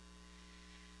heal.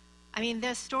 I mean,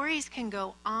 the stories can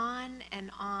go on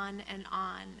and on and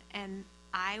on, and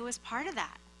I was part of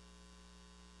that.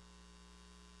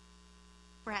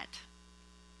 Brett.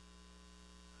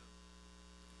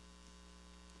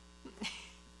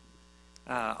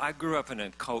 I grew up in a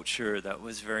culture that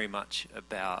was very much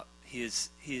about here's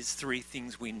three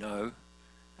things we know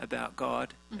about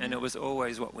God, and it was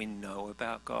always what we know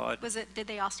about God. Did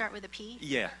they all start with a P?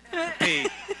 Yeah, P.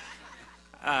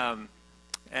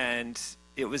 And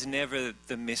it was never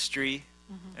the mystery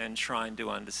and trying to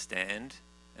understand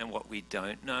and what we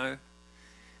don't know.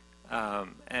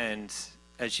 And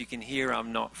as you can hear,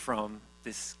 I'm not from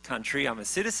this country. I'm a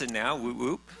citizen now, whoop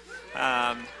whoop.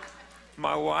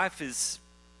 My wife is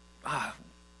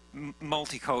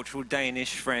multicultural,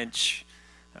 Danish, French.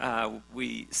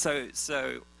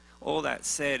 So all that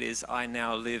said is I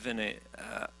now live in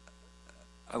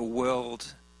a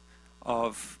world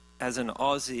of, as an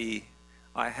Aussie,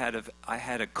 I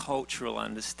had a cultural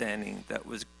understanding that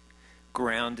was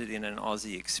grounded in an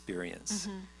Aussie experience.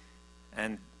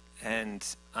 And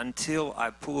until I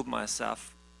pulled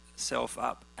myself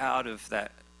up out of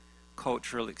that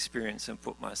cultural experience and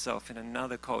put myself in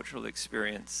another cultural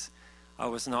experience, I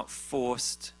was not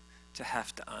forced to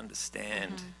have to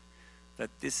understand that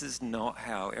this is not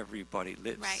how everybody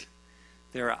lives. Right.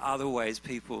 There are other ways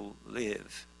people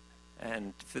live,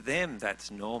 and for them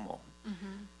that's normal.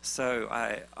 So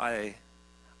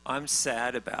I'm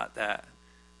sad about that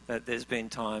there's been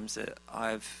times that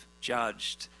I've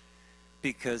judged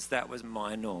because that was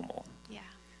my normal. Yeah.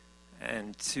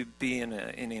 And to be in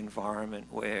an environment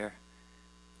where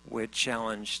we're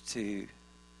challenged to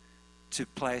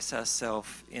place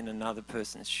ourselves in another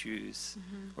person's shoes,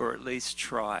 or at least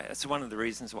try. That's one of the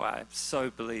reasons why I so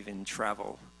believe in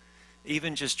travel.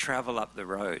 Even just travel up the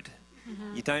road.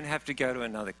 You don't have to go to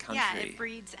another country. Yeah, it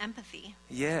breeds empathy.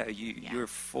 Yeah, you're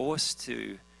forced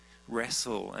to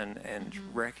wrestle and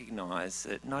recognize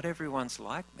that not everyone's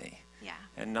like me. Yeah.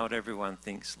 And not everyone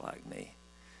thinks like me.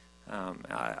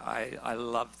 I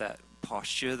love that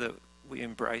posture that we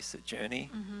embrace at Journey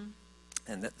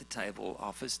and that the table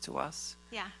offers to us.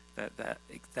 Yeah.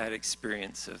 That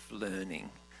experience of learning.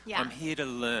 Yeah. I'm here to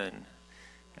learn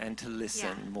and to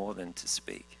listen more than to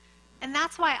speak. And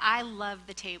that's why I love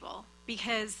the table,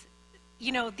 because,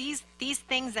 you know, these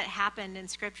things that happened in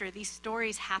Scripture, these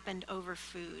stories happened over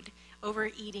food,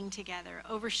 over eating together,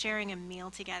 over sharing a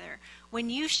meal together. When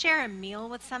you share a meal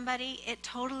with somebody, it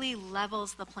totally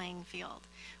levels the playing field.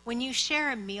 When you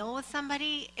share a meal with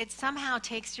somebody, it somehow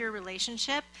takes your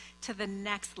relationship to the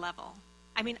next level.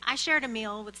 I mean, I shared a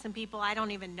meal with some people I don't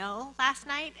even know last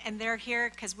night, and they're here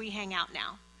because we hang out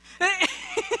now.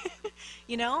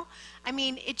 You know? I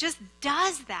mean, it just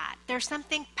does that. There's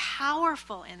something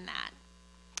powerful in that.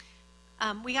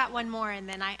 We got one more, and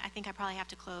then I think I probably have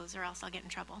to close, or else I'll get in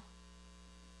trouble.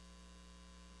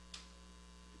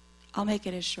 I'll make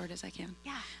it as short as I can.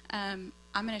 Yeah. I'm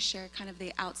going to share kind of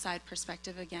the outside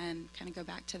perspective again, kind of go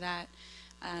back to that.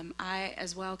 I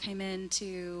as well came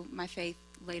into my faith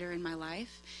later in my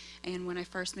life. And when I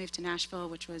first moved to Nashville,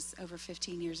 which was over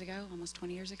 15 years ago, almost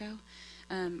 20 years ago,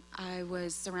 I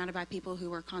was surrounded by people who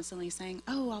were constantly saying,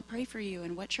 "Oh, I'll pray for you,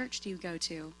 and what church do you go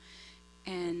to?"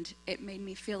 And it made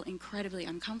me feel incredibly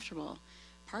uncomfortable,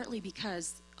 partly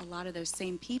because a lot of those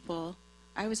same people,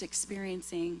 I was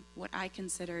experiencing what I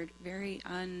considered very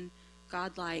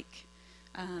ungodlike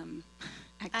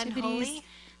activities. Unholy?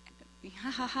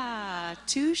 Ha ha ha,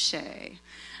 touche.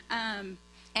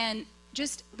 And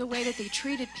just the way that they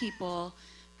treated people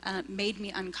made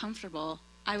me uncomfortable.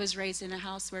 I was raised in a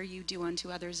house where you do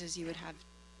unto others as you would have,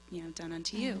 done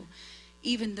unto you,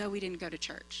 even though we didn't go to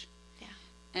church. Yeah.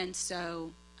 And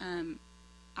so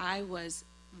I was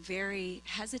very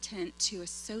hesitant to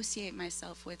associate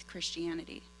myself with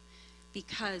Christianity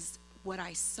because what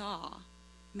I saw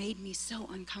made me so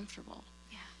uncomfortable.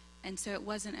 Yeah. And so it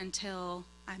wasn't until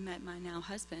I met my now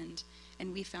husband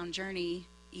and we found Journey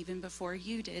even before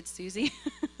you did, Susie.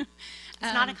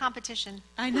 It's not a competition.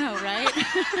 I know, right?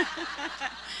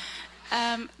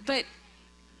 But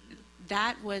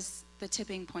that was the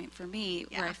tipping point for me,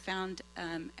 where I found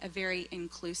a very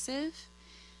inclusive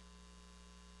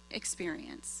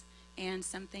experience and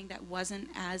something that wasn't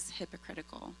as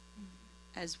hypocritical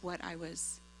as what I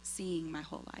was seeing my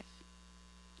whole life.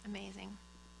 Amazing.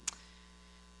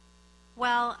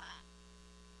 Well,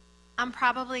 I'm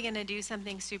probably going to do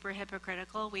something super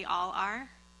hypocritical. We all are,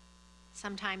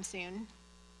 sometime soon.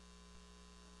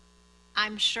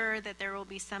 I'm sure that there will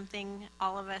be something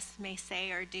all of us may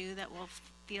say or do that will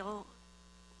feel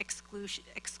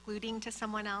excluding to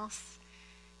someone else,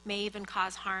 may even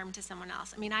cause harm to someone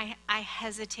else. I mean, I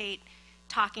hesitate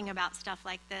talking about stuff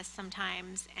like this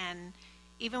sometimes, and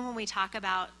even when we talk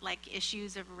about like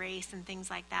issues of race and things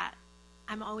like that,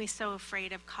 I'm always so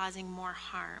afraid of causing more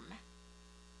harm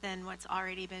than what's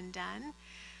already been done.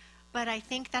 But I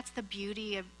think that's the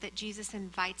beauty of that Jesus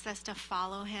invites us to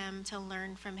follow him, to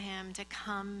learn from him, to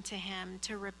come to him,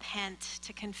 to repent,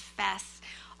 to confess,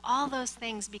 all those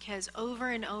things, because over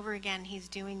and over again he's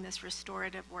doing this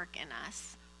restorative work in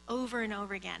us. Over and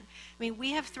over again. I mean,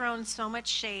 we have thrown so much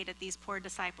shade at these poor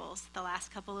disciples the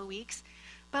last couple of weeks,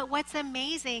 but what's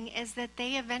amazing is that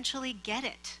they eventually get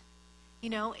it. You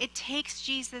know, it takes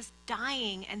Jesus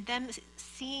dying and them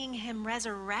seeing him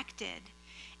resurrected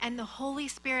and the Holy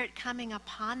Spirit coming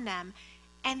upon them,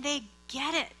 and they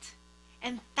get it.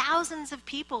 And thousands of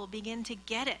people begin to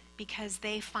get it because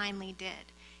they finally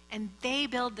did. And they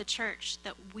build the church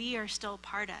that we are still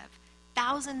part of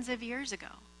thousands of years ago.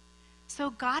 So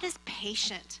God is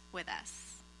patient with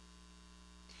us.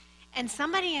 And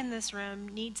somebody in this room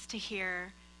needs to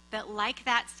hear that, like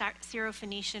that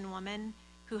Syrophoenician woman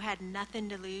who had nothing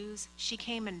to lose, she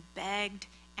came and begged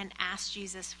and asked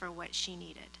Jesus for what she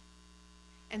needed.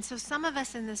 And so some of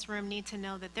us in this room need to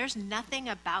know that there's nothing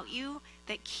about you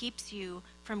that keeps you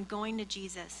from going to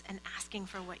Jesus and asking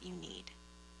for what you need.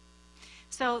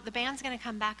 So the band's going to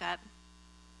come back up,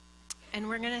 and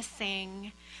we're going to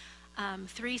sing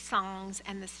 3 songs,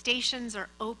 and the stations are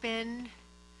open.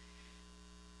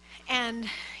 And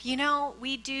you know,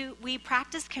 we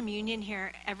practice communion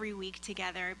here every week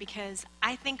together because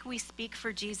I think we speak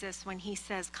for Jesus when he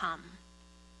says come.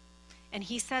 And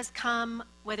he says come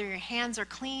whether your hands are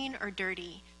clean or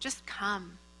dirty. Just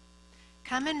come.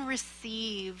 Come and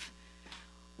receive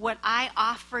what I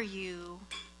offer you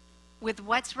with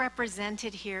what's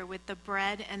represented here with the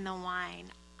bread and the wine.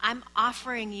 I'm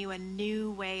offering you a new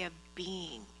way of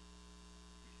being,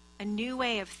 a new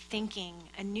way of thinking,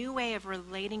 a new way of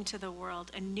relating to the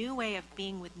world, a new way of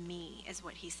being with me, is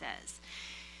what he says.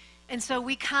 And so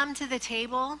we come to the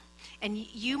table, and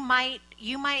you might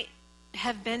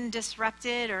have been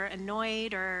disrupted or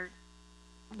annoyed or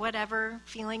whatever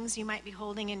feelings you might be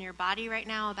holding in your body right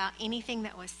now about anything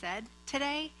that was said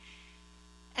today.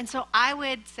 And so I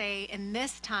would say in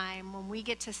this time when we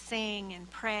get to sing and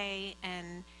pray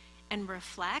and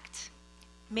reflect,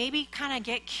 maybe kind of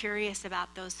get curious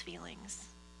about those feelings.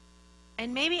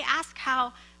 And maybe ask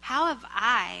how have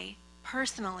I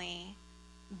personally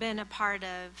been a part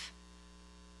of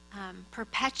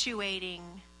perpetuating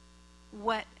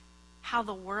how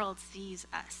the world sees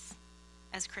us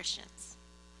as Christians.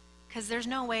 Because there's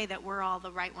no way that we're all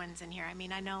the right ones in here. I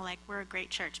mean, I know, like, we're a great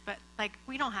church, but, like,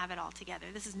 we don't have it all together.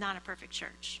 This is not a perfect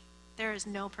church. There is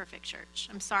no perfect church.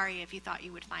 I'm sorry if you thought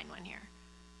you would find one here.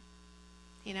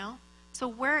 You know? So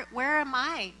where am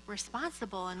I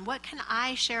responsible, and what can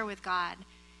I share with God?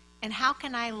 And how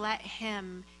can I let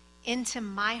him into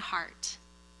my heart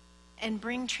and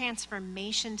bring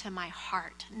transformation to my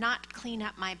heart? Not clean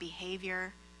up my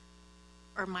behavior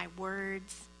or my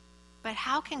words, but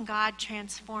how can God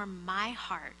transform my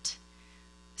heart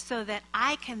so that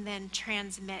I can then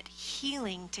transmit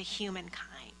healing to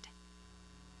humankind?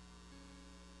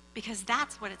 Because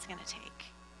that's what it's going to take.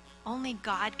 Only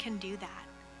God can do that.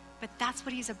 But that's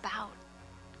what he's about.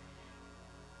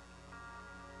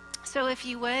 So if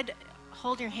you would,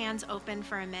 hold your hands open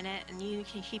for a minute, and you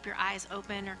can keep your eyes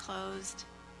open or closed.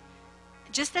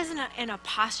 Just as in a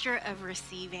posture of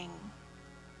receiving.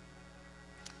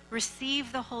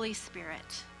 Receive the Holy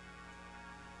Spirit,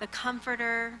 the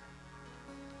comforter,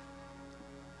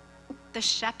 the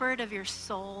shepherd of your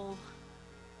soul.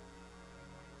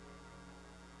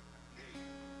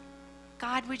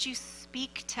 God, would you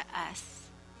speak to us?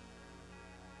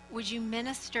 Would you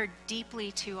minister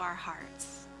deeply to our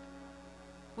hearts?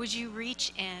 Would you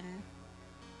reach in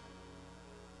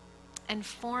and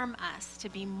form us to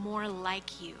be more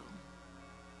like you?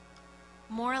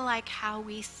 More like how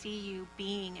we see you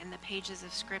being in the pages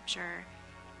of Scripture,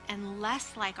 and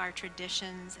less like our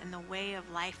traditions and the way of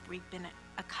life we've been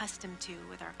accustomed to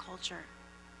with our culture.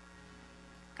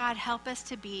 God, help us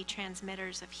to be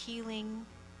transmitters of healing,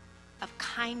 of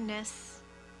kindness,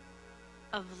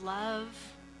 of love.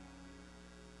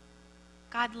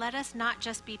 God, let us not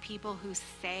just be people who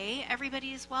say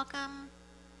everybody is welcome,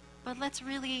 but let's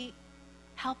really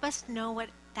help us know what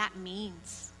that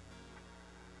means.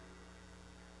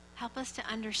 Help us to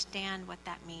understand what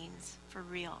that means for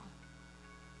real.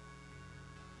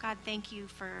 God, thank you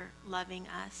for loving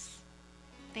us.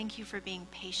 Thank you for being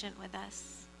patient with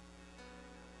us.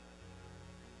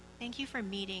 Thank you for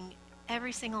meeting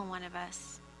every single one of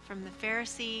us, from the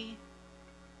Pharisee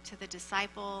to the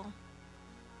disciple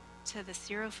to the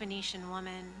Syrophoenician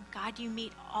woman. God, you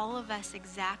meet all of us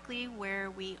exactly where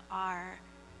we are,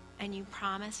 and you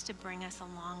promise to bring us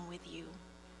along with you.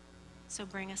 So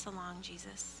bring us along,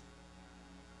 Jesus.